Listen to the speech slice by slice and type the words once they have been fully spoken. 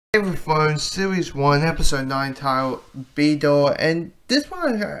Game of Thrones Series 1, Episode 9, titled Baelor, and this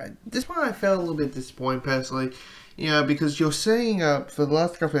one I felt a little bit disappointed personally, because you're setting up, for the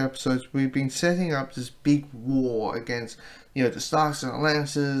last couple of episodes, we've been setting up this big war against, the Starks and the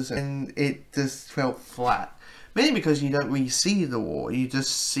Lannisters, and it just felt flat. Mainly because you don't really see the war, you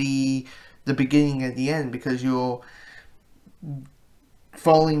just see the beginning and the end, because you're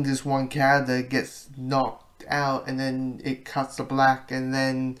following this one character that gets knocked out, and then it cuts to black, and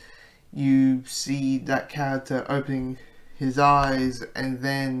then you see that character opening his eyes, and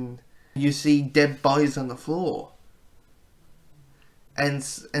then you see dead bodies on the floor, and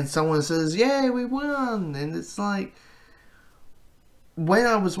someone says, "Yeah, we won," and it's like, when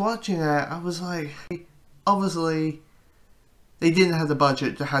I was watching that, I was like, obviously they didn't have the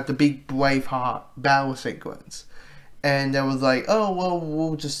budget to have the big Braveheart battle sequence. And they was like, oh, well,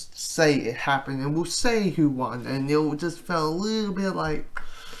 we'll just say it happened, and we'll say who won, and it just felt a little bit like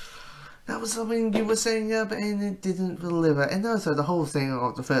that was something you were setting up, and it didn't deliver. And also, the whole thing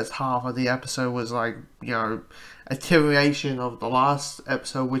of the first half of the episode was like, a continuation of the last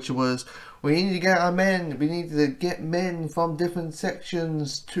episode, which was, we need to get our men, we need to get men from different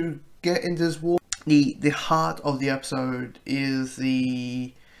sections to get into this war. The heart of the episode is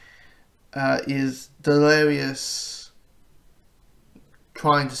Delirious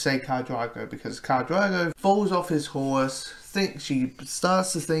trying to save Khal Drogo, because Khal Drogo falls off his horse, she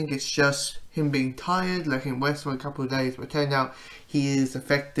starts to think it's just him being tired, let him rest for a couple of days, but turned out he is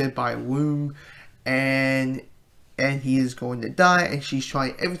affected by a wound, and he is going to die, and she's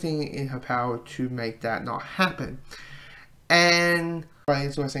trying everything in her power to make that not happen. And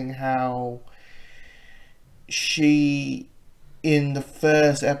it's interesting how she, in the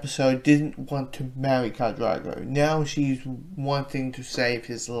first episode, didn't want to marry Khal Drogo. Now she's wanting to save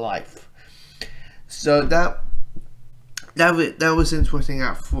his life. So that was interesting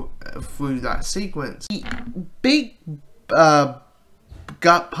through that sequence. The big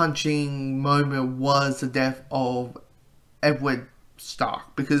gut punching moment was the death of Edward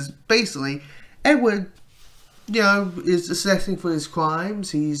Stark, because basically Edward, is assessing for his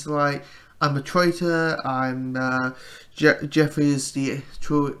crimes. He's like, I'm a traitor, I'm Joffrey is the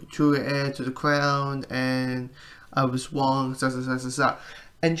true heir to the crown, and I was wrong,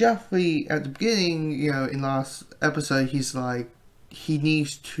 and Joffrey, at the beginning, in last episode, he's like, he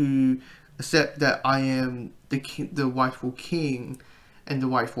needs to accept that I am the king, the rightful king, and the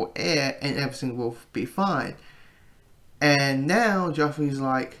rightful heir, and everything will be fine. And now Joffrey's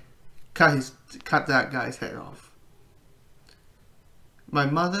like, cut that guy's head off. My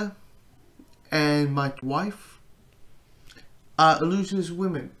mother and my wife are illusionist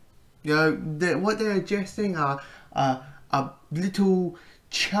women. What they're suggesting are little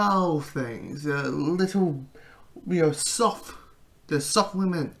child things, little, soft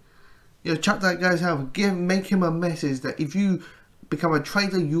women. Chuck that guy's house, make him a message that if you become a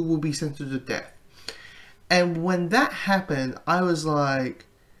traitor, you will be sentenced to death. And when that happened, I was like,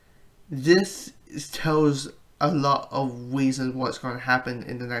 this tells a lot of reasons what's going to happen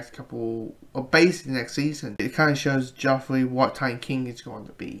in the next couple, or basically next season. It kind of shows Joffrey what type of king he's going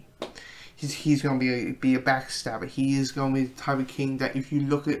to be. He's going to be a backstabber. He is going to be the type of king that if you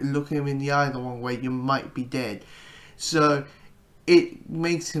look him in the eye the wrong way, you might be dead. So it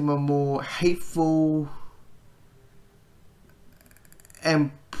makes him a more hateful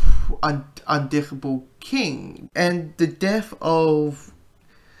and undiggable king. And the death of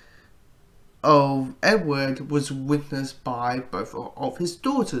Edward was witnessed by both of his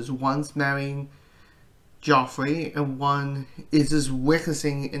daughters. One's marrying Joffrey, and one is just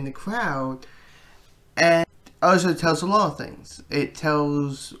witnessing in the crowd. And also tells a lot of things. It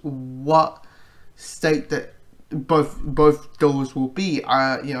tells what state that both daughters will be.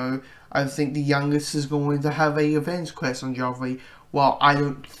 I think the youngest is going to have a revenge quest on Joffrey. Well, I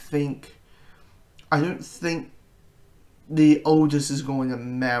don't think the oldest is going to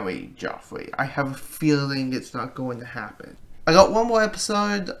marry Joffrey. I have a feeling it's not going to happen. I got one more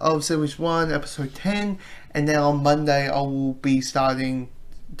episode of Series 1, Episode 10, and then on Monday I will be starting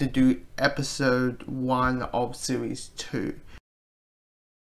to do Episode 1 of Series 2.